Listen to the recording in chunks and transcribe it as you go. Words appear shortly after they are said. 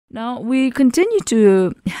Now, we continue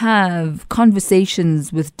to have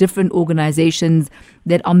conversations with different organizations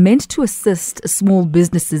that are meant to assist small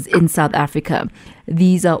businesses in South Africa.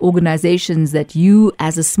 These are organizations that you,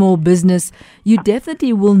 as a small business, you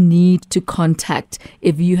definitely will need to contact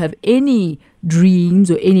if you have any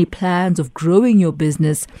dreams or any plans of growing your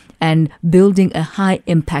business and building a high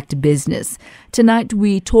impact business. Tonight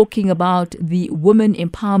we're talking about the Women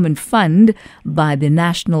Empowerment Fund by the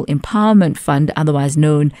National Empowerment Fund, otherwise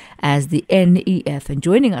known as the NEF. And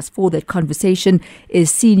joining us for that conversation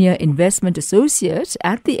is Senior Investment Associate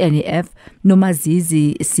at the NEF,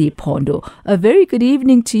 Nomazizi Siphondo. A very good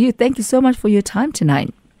evening to you. Thank you so much for your time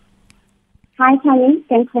tonight. Hi, Tony.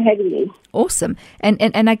 Thanks for having me. Awesome.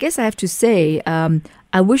 And I guess I have to say,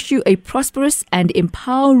 I wish you a prosperous and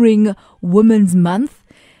empowering Women's Month.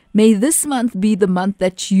 May this month be the month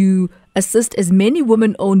that you assist as many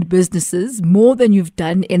women-owned businesses, more than you've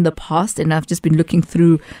done in the past. And I've just been looking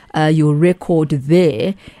through your record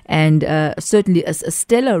there, and certainly a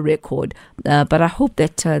stellar record. But I hope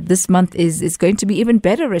that this month is going to be even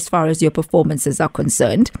better as far as your performances are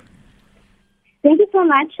concerned. Thank you so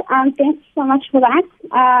much. Thanks so much for that.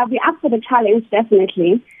 We're up for the challenge,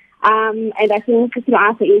 definitely. And I think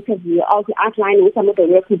throughout the interview, I'll be outlining some of the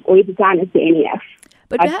work we've already done at the NEF.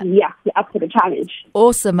 But we're up for the challenge.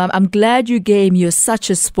 Awesome. I'm glad you gave me. You're such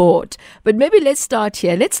a sport. But maybe let's start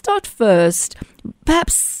here. Let's start first.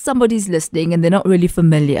 Perhaps somebody's listening and they're not really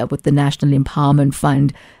familiar with the National Empowerment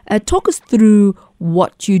Fund. Talk us through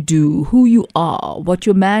what you do, who you are, what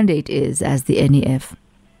your mandate is as the NEF.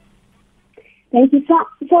 Thank you.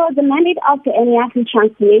 So the mandate of the NEF is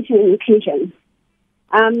transformation and inclusion.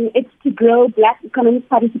 It's to grow Black economic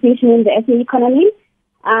participation in the SME economy.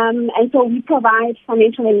 And so we provide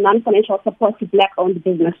financial and non-financial support to Black-owned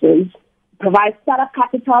businesses, provide startup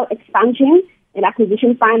capital expansion and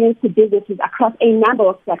acquisition finance to businesses across a number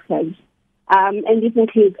of sectors. And this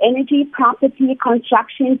includes energy, property,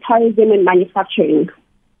 construction, tourism, and manufacturing.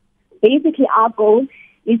 Basically, our goal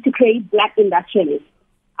is to create Black industrialists.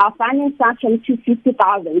 Our funding starts from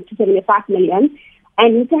 250,000 to 75 million.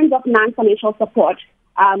 And in terms of non-financial support,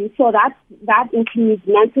 so that includes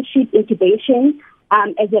mentorship, incubation,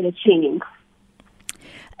 as well as training.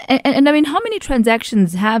 And I mean, how many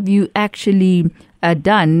transactions have you actually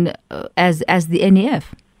done as the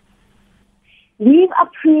NEF? We've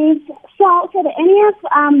approved, so the NEF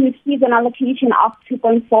received an allocation of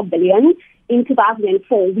 2.4 billion in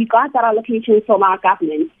 2004. We got that allocation from our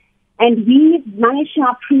government. And we've managed to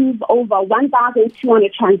approve over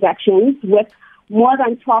 1,200 transactions with more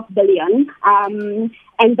than 12 billion. And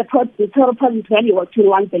the total project value was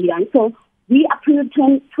 21 billion. So we approved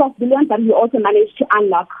 12 billion, but we also managed to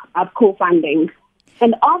unlock co-funding.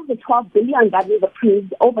 And of the 12 billion that we've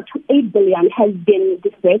approved, over 8 billion has been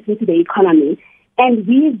dispersed into the economy. And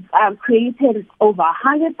we've created over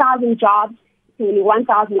 100,000 jobs.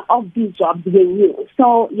 21,000 of these jobs were new.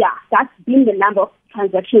 So, that's been the number of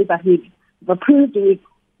transactions that we've approved. We've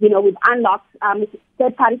unlocked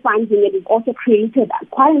third-party funding, and we've also created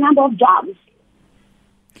quite a number of jobs.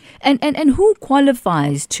 And who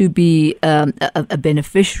qualifies to be a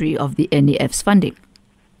beneficiary of the NEF's funding?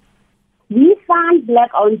 We fund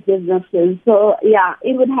Black-owned businesses. So,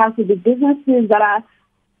 it would have to be businesses that are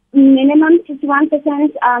minimum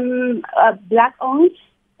 51% Black-owned.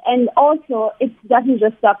 And also, it doesn't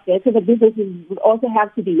just stop there. So the businesses would also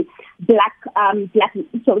have to be black.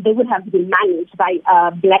 So they would have to be managed by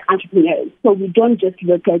Black entrepreneurs. So we don't just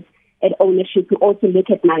look at ownership; we also look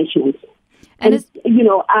at management. And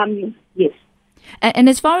yes. And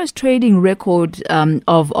as far as trading record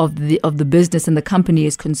of the business and the company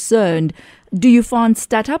is concerned, do you fund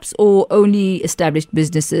startups or only established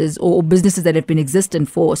businesses or businesses that have been existent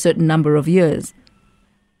for a certain number of years?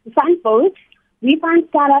 We fund both. We fund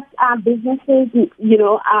startups, businesses,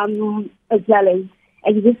 as well as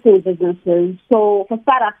existing businesses. So for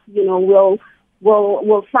startups, we'll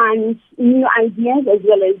fund new ideas as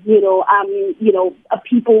well as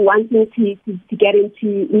people wanting to get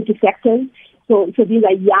into sectors. So these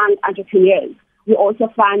are young entrepreneurs. We also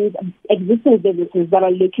fund existing businesses that are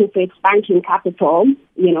looking for expansion capital,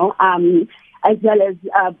 as well as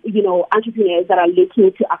entrepreneurs that are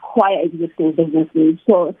looking to acquire existing businesses.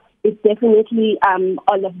 So it's definitely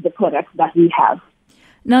all of the products that we have.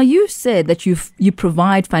 Now, you said that you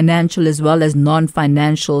provide financial as well as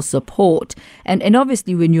non-financial support. And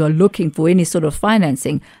obviously, when you are looking for any sort of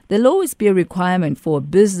financing, there'll always be a requirement for a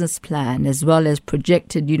business plan as well as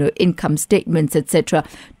projected, income statements, etc.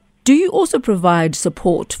 Do you also provide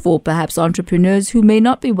support for perhaps entrepreneurs who may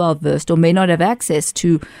not be well versed or may not have access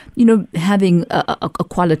to, having a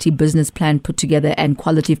quality business plan put together and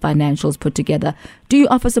quality financials put together? Do you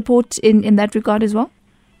offer support in that regard as well?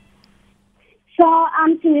 So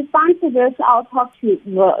to respond to this, I'll talk to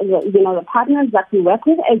the partners that we work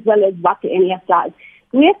with as well as what the NEF does.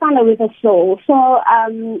 We are kind of with a show, so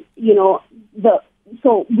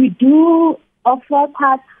we do offer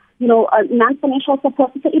quite non-financial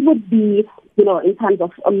support. So it would be, in terms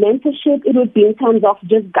of a mentorship, it would be in terms of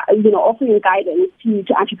just, offering guidance to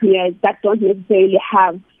entrepreneurs that don't necessarily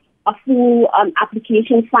have a full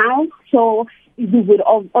application file. So we would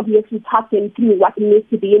obviously talk them through what needs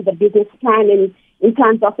to be in the business plan and in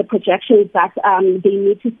terms of the projections that they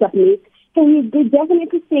need to submit. So we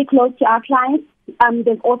definitely stay close to our clients.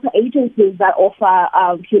 There's also agencies that offer,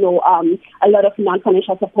 a lot of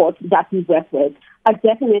non-financial support that we work with. But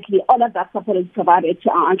definitely, all of that support is provided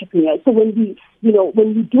to our entrepreneurs. So when we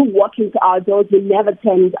do walk into our doors, there isn't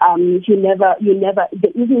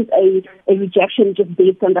a rejection just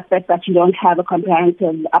based on the fact that you don't have a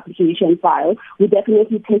comprehensive application file. We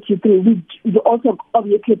definitely take you through. We also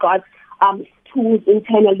obviously got tools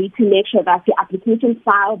internally to make sure that the application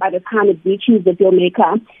file, by the time it reaches the deal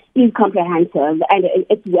maker, is comprehensive and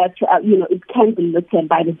it can be looked at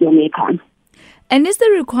by the deal maker. And is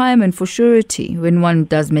there a requirement for surety when one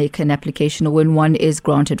does make an application or when one is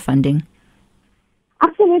granted funding?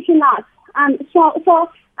 Absolutely not. The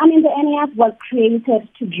NEF was created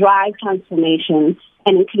to drive transformation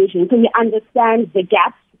and inclusion. So we understand the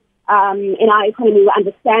gaps in our economy. We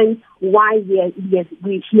understand why we're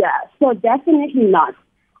here. So definitely not.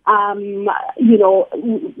 Our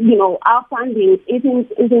funding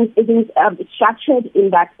isn't structured in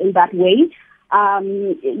that way.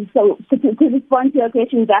 So to respond to your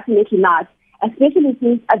question, definitely not. Especially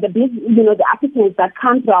since the applicants that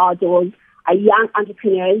come to our doors are young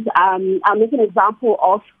entrepreneurs. I'll make an example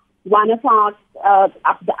of one of our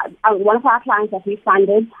clients that we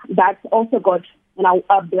funded that also got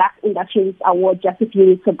a Black Industries Award just a few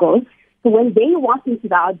weeks ago. So when they walked into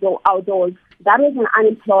our doors, that was an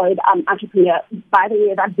unemployed entrepreneur. By the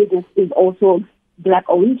way, that business is also Black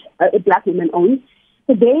women owned.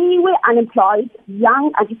 So they were unemployed,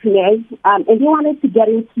 young entrepreneurs, and they wanted to get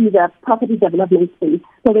into the property development space.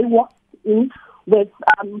 So they walked in with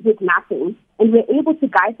nothing, and we were able to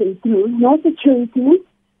guide them through no security.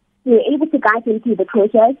 We were able to guide them through the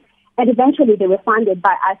process, and eventually they were funded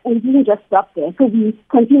by us. And we didn't just stop there. So we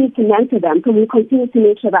continued to mentor them. So we continued to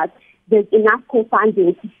make sure that there's enough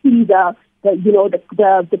co-funding to see the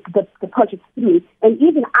project through. And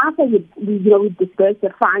even after we dispersed the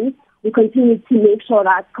funds, we continue to make sure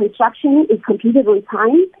that construction is completed on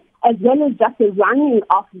time, as well as just the running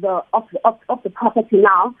of the property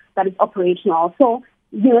now that is operational. So,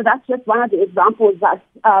 that's just one of the examples that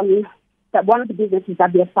one of the businesses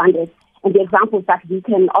that we have funded, and the examples that we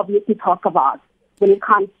can obviously talk about when it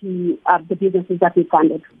comes to the businesses that we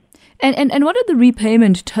funded. And what are the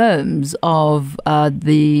repayment terms of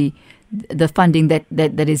the funding that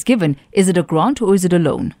is given? Is it a grant or is it a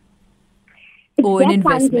loan? Or an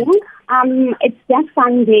investment? It's debt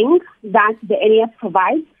funding that the NEF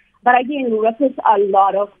provides. But again, we work with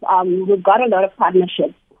we've got a lot of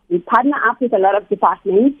partnerships. We partner up with a lot of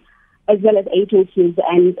departments as well as agencies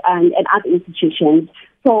and other institutions.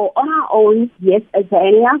 So on our own, yes, as the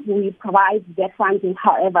NEF, we provide debt funding.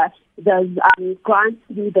 However, there's grants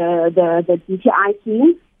through the DTI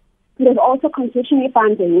team. There's also concessionary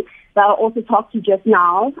funding that I'll also talk to just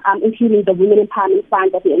now, including the Women Empowerment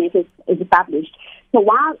Fund that the NEF is established. So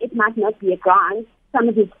while it might not be a grant, some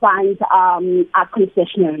of these funds are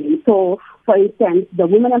concessionary. So, for instance, the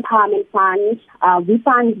Women Empowerment Fund, we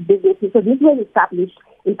fund businesses. So this was established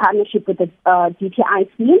in partnership with the DTI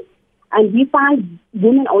team. And we fund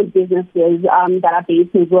women-owned businesses that are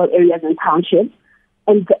based in rural areas and townships.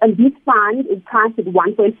 And this fund is priced at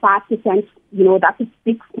 1.5%, that's a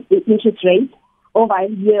fixed interest rate over a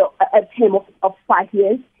term of 5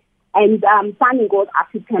 years. And funding goes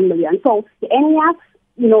up to 10 million. So the NEF,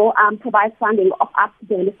 provides funding of up to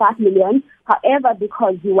 75 million. However,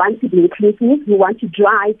 because we want to be inclusive, we want to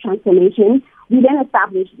drive transformation, we then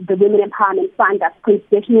established the Women Empowerment Fund that's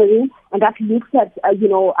concessionary, and that looks at,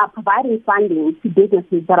 providing funding to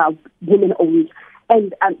businesses that are women-owned.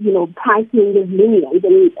 And, pricing is lenient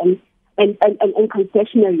and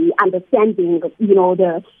concessionary, understanding, the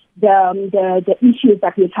issues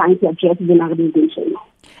that we're trying to address as an organization.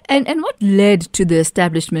 And what led to the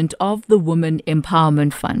establishment of the Women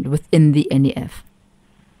Empowerment Fund within the NEF?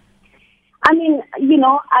 I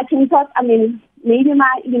can talk, maybe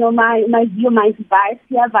my view might be biased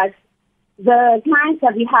here, but the clients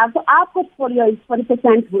that we have, so our portfolio is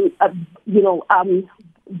 40%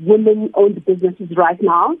 women-owned businesses right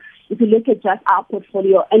now. If you look at just our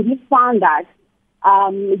portfolio, and we found that,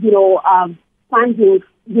 funding,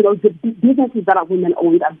 the businesses that are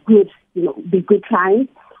women-owned are good, be good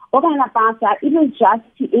clients. Over and above that, it was just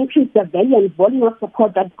to increase the value and volume of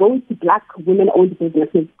support that goes to Black women-owned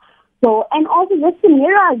businesses. So, and also just to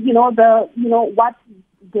mirror, what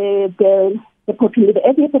the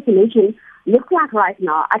SME population looks like right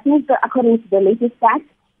now. I think that according to the latest stats,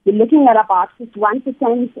 we're looking at about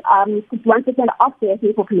 51% of the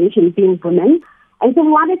SME population being women. And so we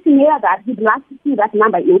wanted to mirror that. We'd like to see that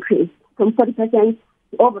number increase from 40% to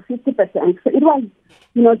over 50%. So it was,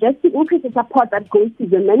 just to increase the support that goes to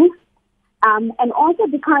women. And also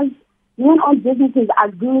because women-owned businesses are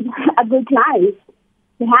good clients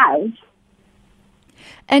to have.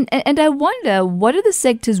 And I wonder, what are the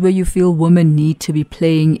sectors where you feel women need to be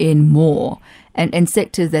playing in more, and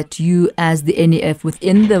sectors that you, as the NEF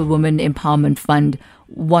within the Women Empowerment Fund,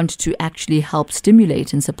 want to actually help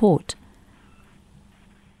stimulate and support?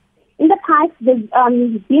 In the past, we've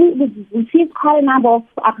received quite a number of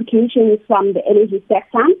applications from the energy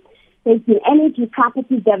sector. There's been energy,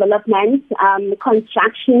 property development,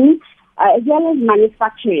 construction, as well as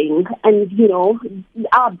manufacturing. And,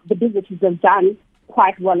 the businesses have done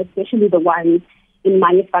quite well, especially the ones in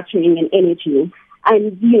manufacturing and energy.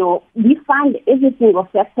 And, we find every single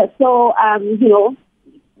sector. So,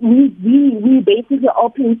 we basically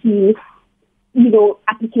open to,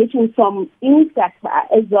 applications from any sector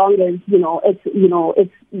as long as,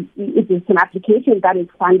 it's an application that is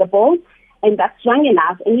fundable and that's strong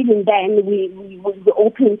enough. And even then, we're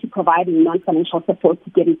open to providing non-financial support to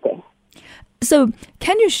get it there. So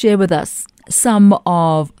can you share with us some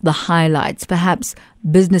of the highlights, perhaps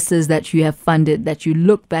businesses that you have funded that you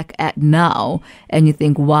look back at now and you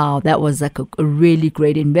think, wow, that was like a really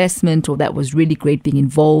great investment, or that was really great being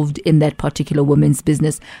involved in that particular women's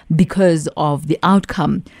business because of the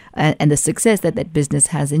outcome and the success that business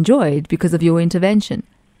has enjoyed because of your intervention?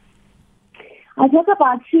 I'll talk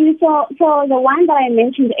about two. So the one that I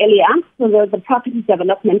mentioned earlier, so the property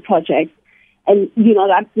development project, and,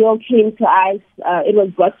 that bill came to us, it was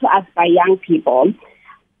brought to us by young people.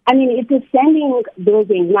 I mean, it's a standing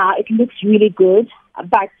building now. It looks really good,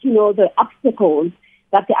 but, the obstacles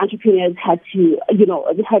that the entrepreneurs had to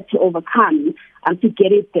overcome to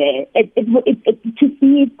get it there. To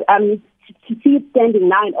see it standing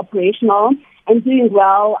now and operational and doing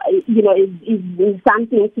well, is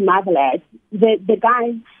something to marvel at. The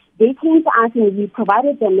guys, they came to us and we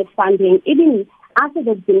provided them with funding, even after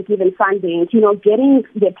they've been given funding, getting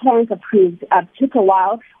their plans approved took a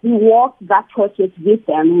while. We walked that process with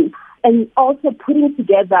them, and also putting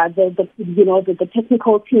together the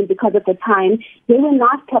technical team, because at the time they were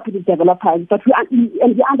not property developers, but we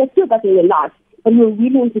understood that they were not, but we were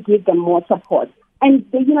willing to give them more support, and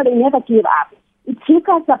they never gave up. It took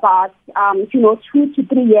us about 2 to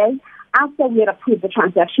 3 years after we had approved the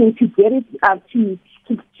transaction to get it to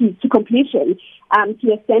completion,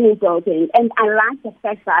 to a standing building. And I like the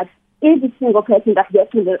fact that every single person that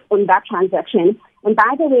worked on that transaction, and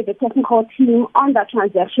by the way, the technical team on that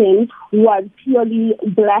transaction was purely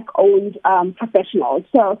Black-owned professionals.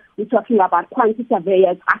 So we're talking about quantity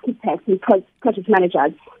surveyors, architects, and project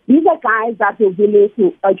managers. These are guys that were willing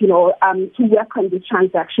to work on this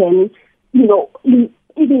transaction,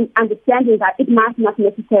 even understanding that it might not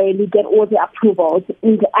necessarily get all the approvals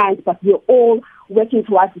in the end, but we're all working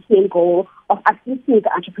towards the same goal of assisting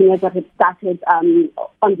the entrepreneurs that have started on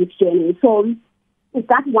this journey. So it's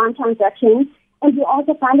that one transaction, and we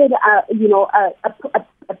also funded a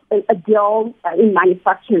deal in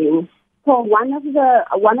manufacturing. So one of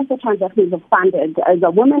the transactions we funded is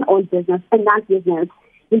a woman-owned business, and that business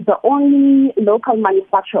is the only local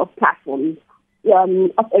manufacturer of platforms,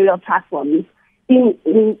 of aerial platforms in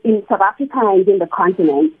South Africa and in the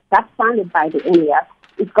continent. That's funded by the NEF.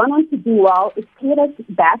 It's gone on to do well. It's paid us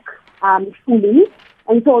back fully.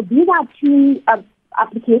 And so these are two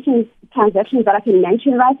transactions that I can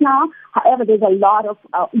mention right now. However, there's a lot of,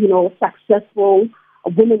 successful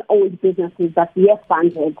women-owned businesses that we have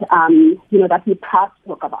funded, that we proud to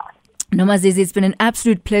talk about. Nomazizi, it's been an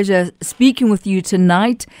absolute pleasure speaking with you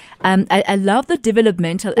tonight. I love the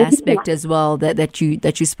developmental aspect as well that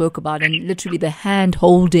you spoke about, and literally the hand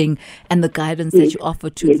holding and the guidance that you offer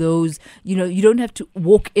to those. You don't have to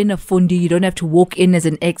walk in a fundi, you don't have to walk in as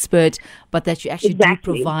an expert, but that you actually do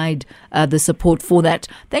provide the support for that.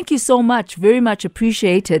 Thank you so much, very much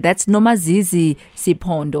appreciated. That's Nomazizi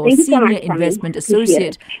Siphondo, Senior Investment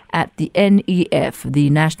Associate at the NEF, the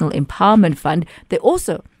National Empowerment Fund. They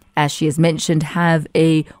also as she has mentioned, have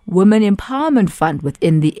a Women Empowerment Fund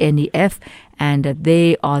within the NEF, and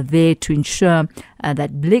they are there to ensure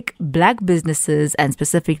that black businesses, and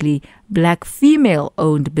specifically black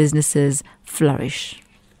female-owned businesses, flourish.